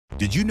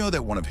Did you know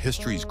that one of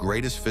history's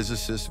greatest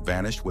physicists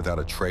vanished without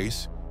a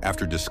trace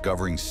after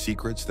discovering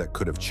secrets that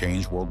could have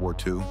changed World War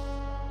II?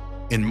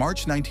 In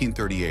March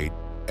 1938,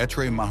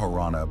 Ettore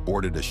Majorana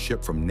boarded a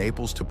ship from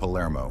Naples to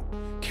Palermo,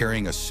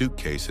 carrying a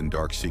suitcase and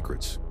dark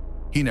secrets.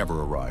 He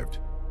never arrived.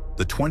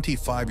 The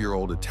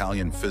 25-year-old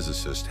Italian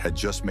physicist had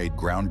just made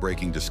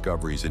groundbreaking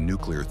discoveries in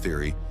nuclear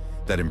theory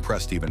that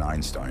impressed even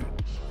Einstein.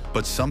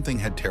 But something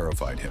had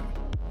terrified him.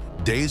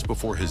 Days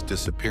before his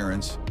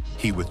disappearance,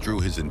 he withdrew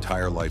his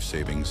entire life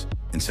savings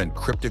and sent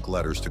cryptic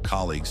letters to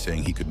colleagues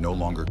saying he could no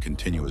longer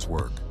continue his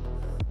work.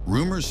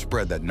 Rumors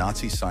spread that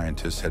Nazi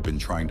scientists had been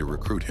trying to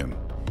recruit him.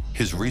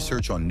 His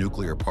research on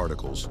nuclear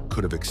particles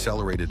could have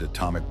accelerated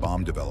atomic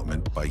bomb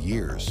development by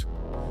years.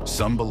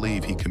 Some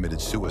believe he committed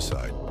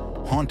suicide,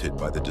 haunted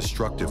by the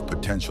destructive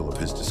potential of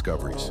his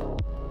discoveries.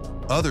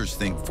 Others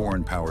think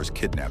foreign powers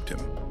kidnapped him.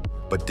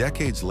 But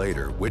decades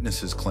later,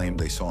 witnesses claim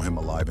they saw him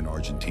alive in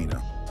Argentina,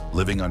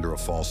 living under a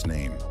false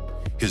name.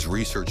 His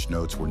research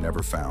notes were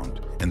never found,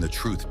 and the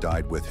truth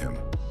died with him.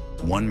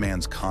 One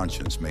man's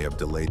conscience may have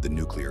delayed the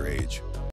nuclear age.